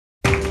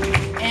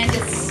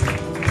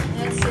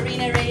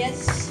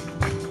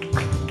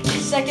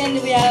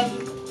second, we have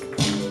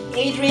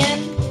Adrian,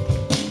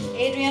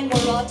 Adrian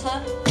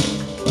Morata,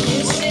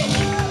 music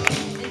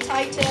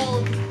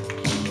entitled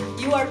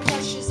You Are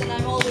Precious and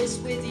I'm Always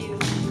With You.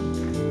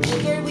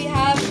 The third we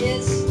have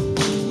is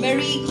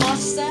Marie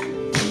Costa,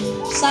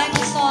 sang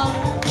the song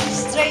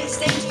Stay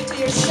True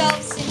to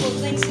Yourself, Simple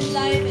Things in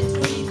Life and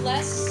Truly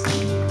Blessed.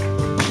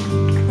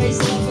 Praise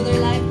the Lord for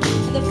their life.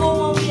 And the fourth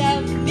one we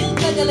have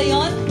Milka De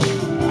Leon.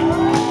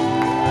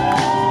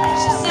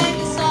 She sang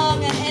the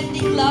song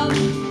Unending Love,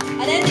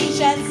 Unending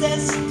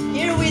Chances,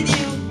 Here With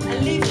You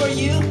and Live For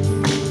You.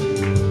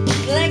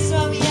 The next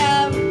one we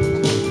have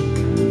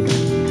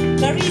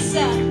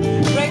Clarissa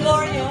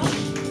Gregorio,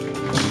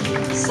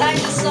 sang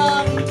the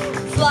song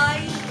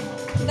Fly,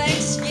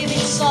 Thanksgiving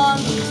song,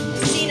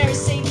 Sinner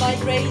Saved by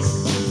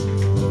Grace.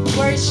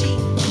 Where is she?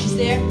 She's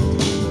there.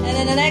 And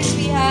then the next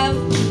we have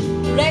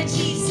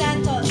Reggie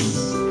Santos,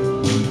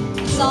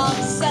 song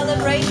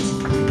Celebrate.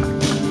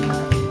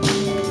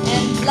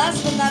 And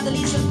last but not the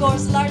least, of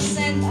course,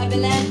 Larsen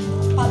Abelen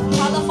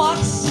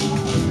Palafox,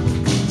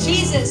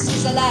 Jesus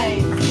is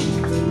Alive.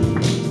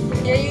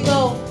 Here you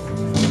go,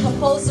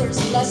 composers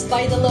blessed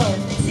by the Lord.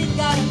 Let's sing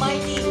God a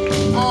mighty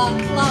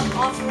clap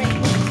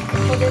offering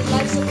for the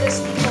lives of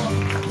these people.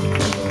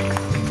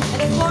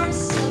 And of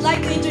course, I'd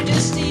like to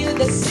introduce to you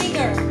the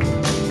singer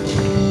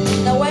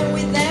that went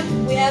with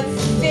them. We have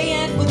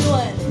Fayan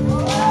Butuan.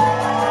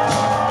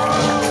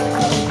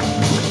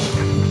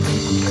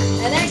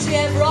 And next we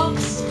have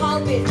Rox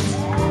Calvin.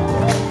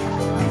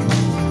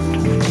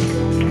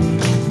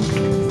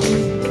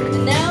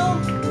 And now,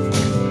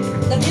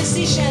 the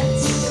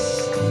musicians.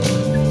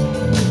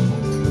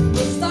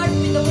 We'll start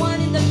with the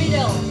one in the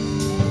middle.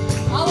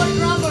 Our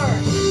drummer,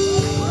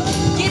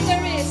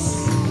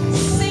 guitarist,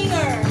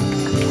 singer.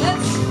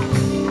 Let's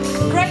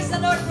praise the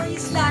Lord for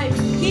his life.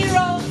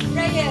 Hero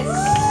Reyes.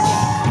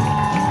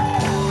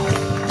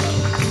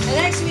 And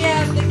next we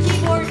have the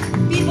keyboard,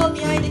 people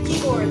behind the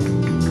keyboard.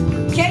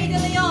 Kay De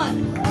Leon.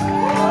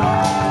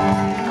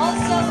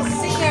 Also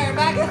singer,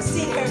 backup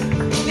singer.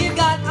 We've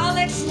got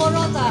Alex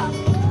Morota.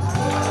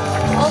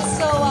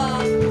 Also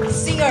a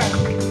singer.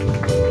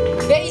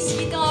 Bass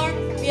guitar,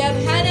 we have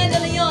Hannah De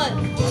Leon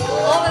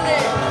over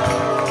there.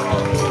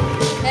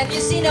 Have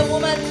you seen a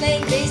woman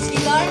playing bass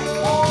guitar?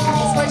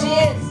 That's what she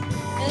is.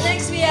 And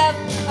next we have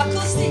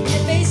acoustic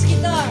and bass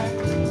guitar.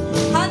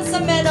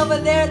 Handsome man over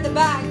there at the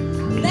back,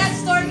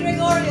 Nestor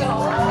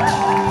Gregorio.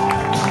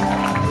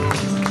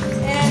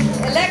 And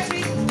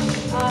electric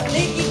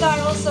lead guitar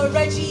also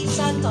Reggie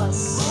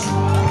Santos.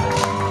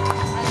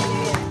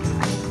 Hallelujah.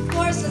 Of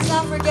course, let's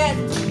not forget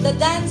the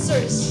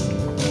dancers.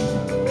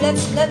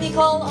 Let me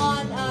call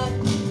on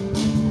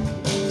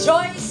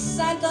Joyce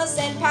Santos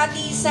and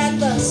Patty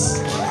Santos.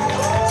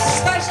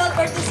 Special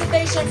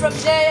participation from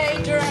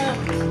J.A. Durham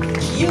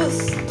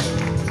Youth.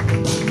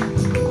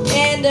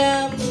 And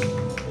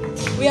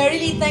we are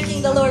really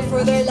thanking the Lord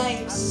for their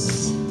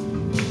lives.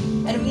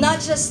 And not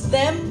just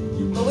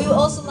them, but we would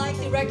also like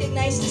to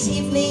recognize this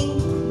evening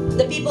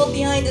the people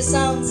behind the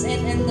sounds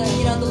and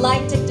the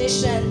light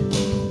technician.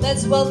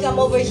 Let's welcome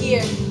over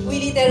here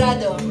Willie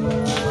Terrado.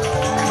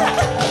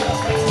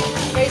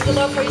 Praise the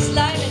Lord for his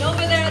life. And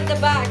over there at the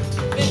back,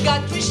 we've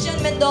got Christian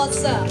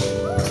Mendoza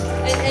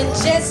and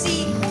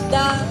Jesse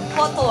Da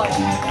Potor.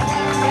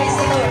 Praise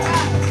the Lord.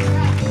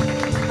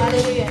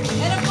 Hallelujah.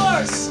 And of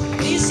course,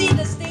 do you see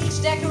the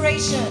stage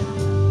decoration?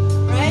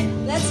 Right?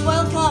 Let's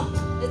welcome.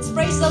 Let's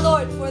praise the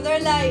Lord for their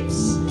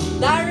lives.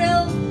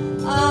 Daryl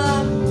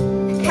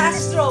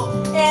Castro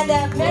and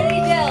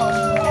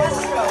Marydel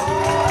Castro.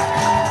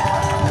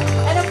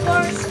 And of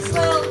course, as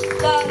well,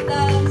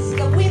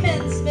 the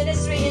women's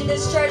ministry in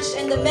this church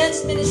and the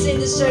men's ministry in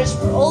this church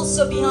were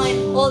also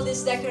behind all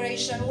this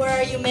decoration. Where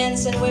are you,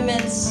 men's and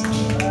women's?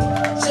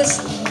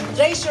 Just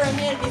raise your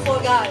hand before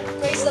God.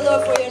 Praise the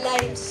Lord for your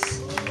lives.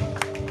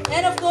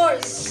 And of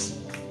course,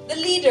 the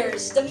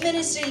leaders, the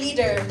ministry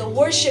leader, the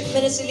worship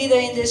ministry leader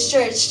in this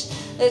church,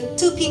 the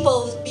two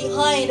people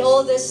behind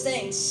all these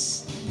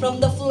things, from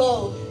the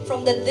flow,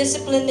 from the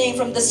disciplining,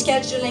 from the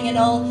scheduling and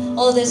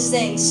all these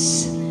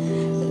things.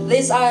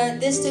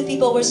 These two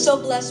people were so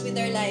blessed with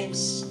their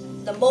lives.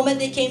 The moment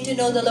they came to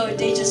know the Lord,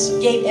 they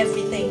just gave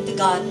everything to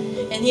God.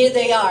 And here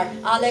they are,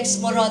 Alex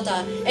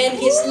Morota and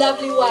his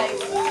lovely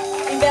wife,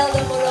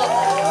 Imelda Morota.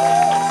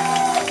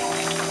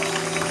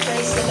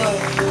 Praise the Lord.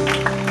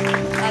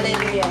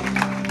 Hallelujah.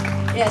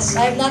 Yes,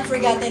 I have not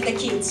forgotten the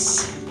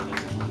kids.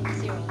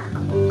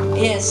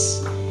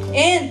 Yes.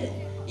 And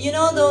you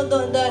know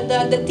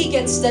the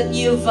tickets that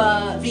you've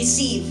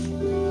received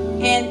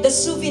and the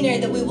souvenir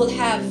that we will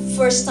have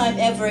first time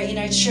ever in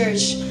our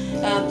church,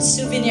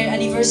 souvenir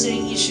anniversary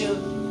issue.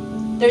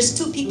 There's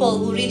two people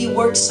who really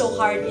worked so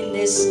hard in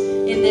this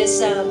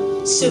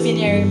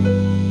souvenir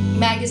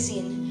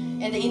magazine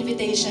and the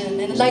invitation,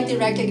 and I'd like to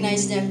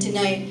recognize them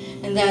tonight.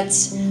 And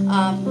that's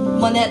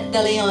Monette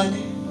De Leon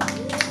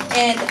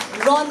and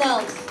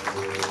Ronald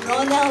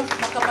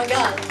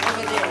Macapagal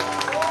over there.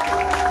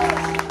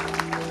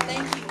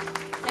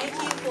 Thank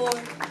you for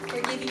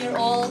giving your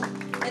all.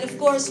 And of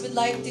course, we'd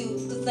like to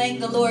thank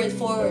the Lord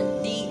for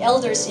the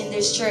elders in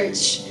this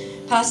church.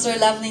 Pastor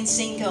Lovelyn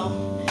Cinco,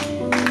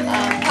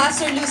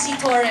 Pastor Lucy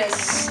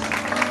Torres,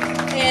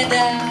 and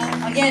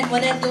again,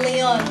 Juanette De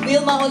Leon,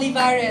 Wilma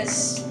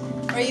Olivares,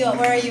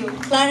 where are you?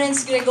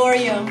 Clarence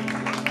Gregorio,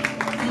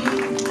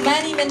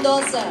 Manny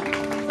Mendoza,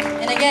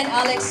 and again,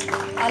 Alex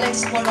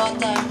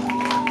Morota.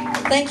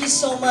 Thank you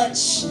so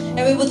much.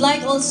 And we would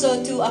like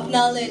also to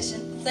acknowledge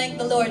and thank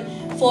the Lord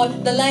for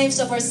the lives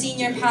of our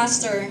senior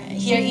pastor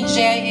here in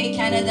JIA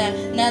Canada,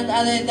 none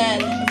other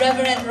than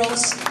Reverend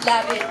Rose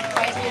Lavitt,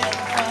 right here at the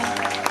front.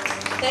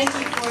 Thank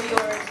you for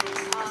your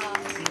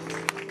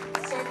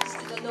service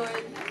to the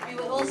Lord. We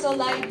would also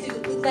like to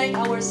thank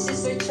our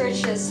sister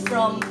churches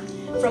from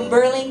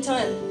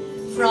Burlington,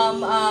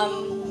 from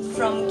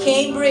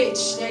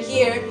Cambridge, they're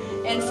here,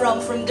 and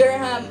from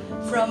Durham,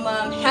 from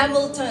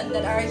Hamilton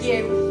that are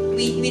here.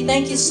 We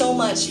thank you so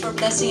much for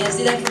blessing us.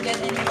 Did I forget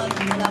anyone?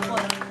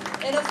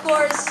 And of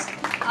course,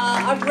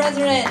 our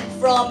brethren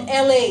from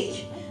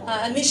LA,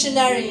 a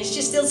missionary.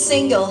 She's still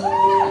single.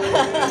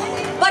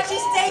 But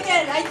she's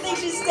taken. I think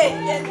she's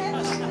taken.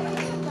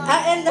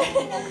 And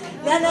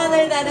none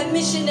other than a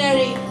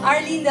missionary,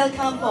 Arlene Del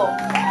Campo.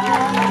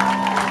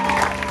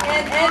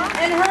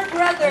 And her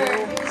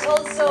brother is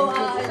also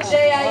a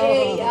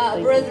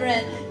JIA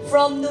brethren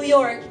from New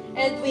York,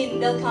 Edwin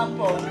Del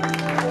Campo.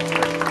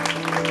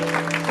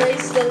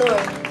 Praise the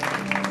Lord.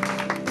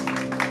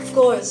 Of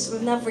course,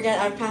 we'll not forget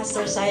our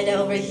Pastor Saida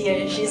over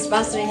here. She's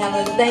pastoring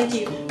Hamilton. Thank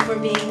you for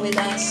being with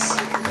us.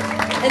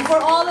 And for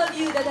all of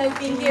you that have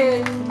been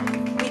here,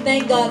 we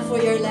thank God for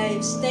your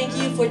lives. Thank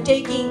you for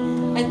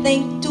taking, I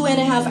think,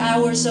 2.5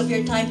 hours of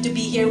your time to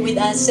be here with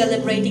us,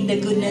 celebrating the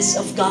goodness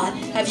of God.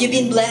 Have you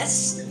been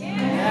blessed?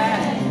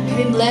 Have you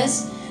been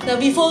blessed? Now,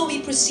 before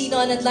we proceed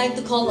on, I'd like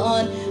to call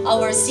on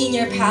our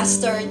senior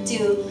pastor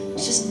to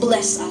just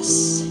bless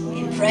us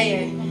in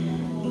prayer.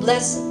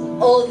 Bless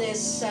all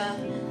this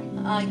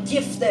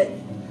gifted,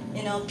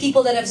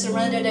 people that have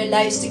surrendered their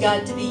lives to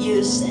God to be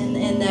used,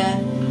 and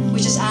we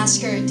just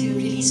ask her to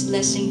release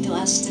blessing to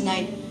us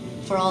tonight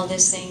for all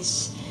these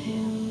things.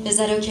 Is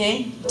that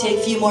okay? Take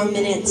a few more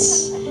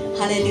minutes.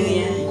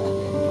 Hallelujah.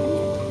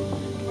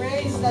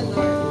 Praise the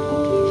Lord.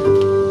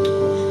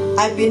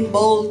 I've been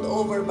bowled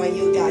over by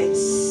you guys.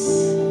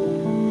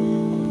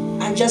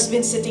 I've just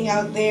been sitting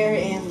out there,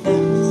 and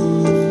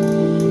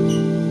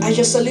I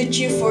just salute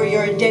you for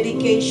your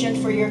dedication,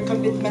 for your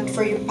commitment,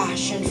 for your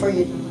passion, for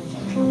your...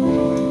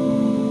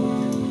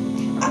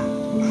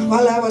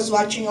 While I was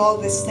watching all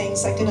these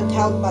things, I couldn't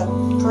help but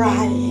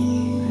cry.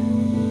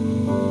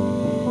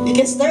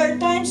 Because there are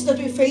times that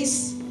we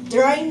face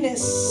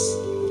dryness,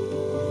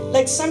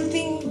 like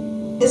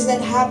something is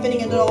not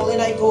happening at all,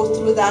 and I go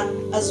through that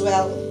as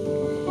well.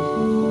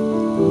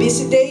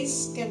 Busy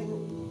days can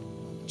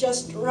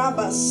just rub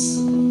us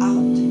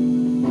out.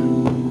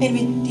 And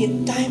we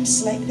did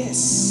times like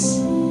this.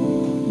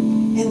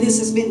 And this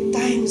has been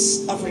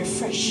times of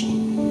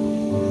refreshing.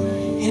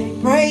 And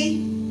I pray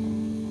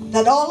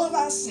that all of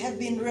us have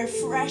been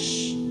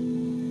refreshed,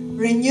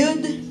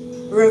 renewed,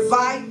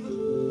 revived,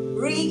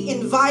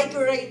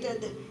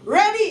 reinvigorated,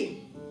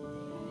 ready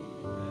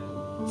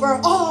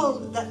for all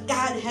that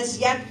God has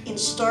yet in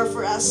store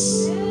for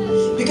us.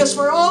 Because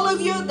for all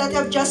of you that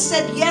have just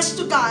said yes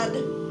to God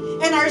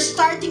and are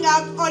starting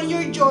out on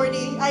your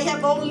journey, I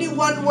have only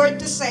one word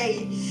to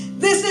say.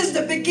 This is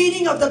the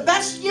beginning of the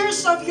best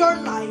years of your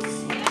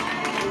life.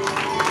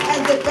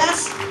 And the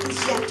best is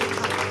yet to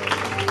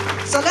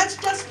come. So let's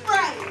just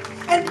pray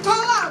and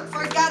call out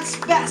for God's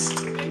best.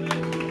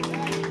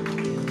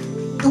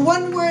 The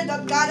one word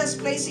that God has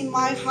placed in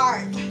my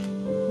heart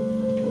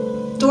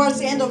towards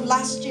the end of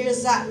last year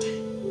is that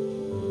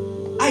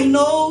I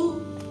know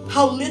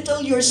how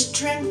little your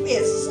strength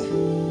is.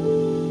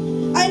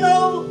 I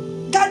know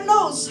God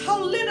knows how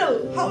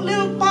little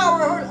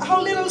power,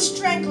 how little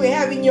strength we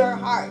have in your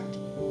heart.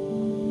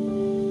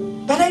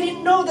 But I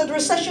didn't know that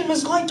recession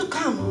was going to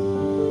come.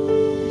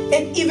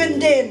 And even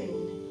then,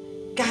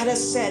 God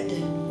has said,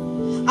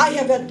 I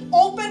have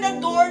opened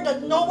a door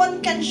that no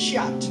one can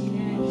shut.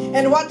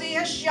 And what He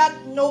has shut,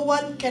 no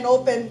one can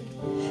open.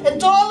 And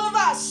to all of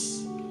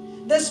us,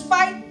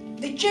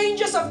 despite the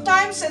changes of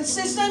times and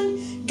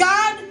seasons,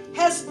 God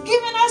has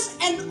given us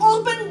an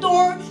open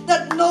door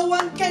that no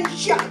one can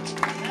shut.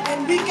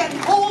 And we can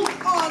hold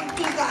on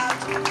to that.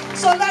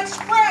 So let's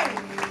pray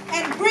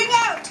and bring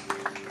out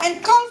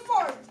and call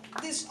forth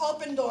this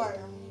open door.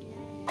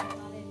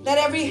 Let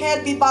every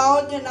head be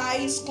bowed and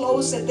eyes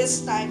closed at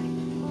this time.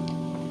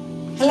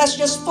 And let's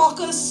just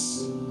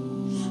focus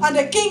on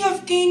the King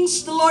of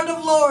Kings, the Lord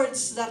of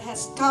Lords that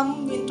has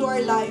come into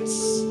our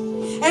lives.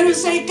 And we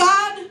say,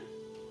 God,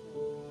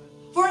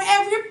 for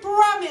every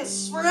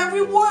promise, for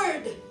every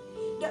word,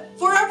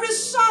 for every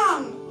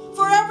song,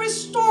 for every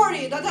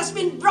story that has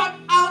been brought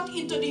out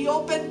into the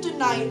open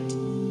tonight,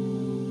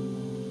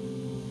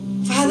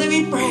 Father,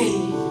 we pray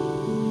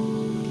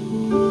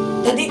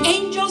that the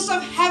angels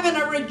of heaven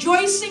are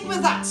rejoicing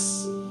with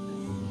us.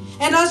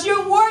 And as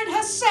your word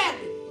has said,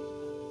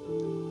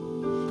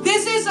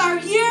 this is our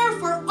year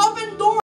for open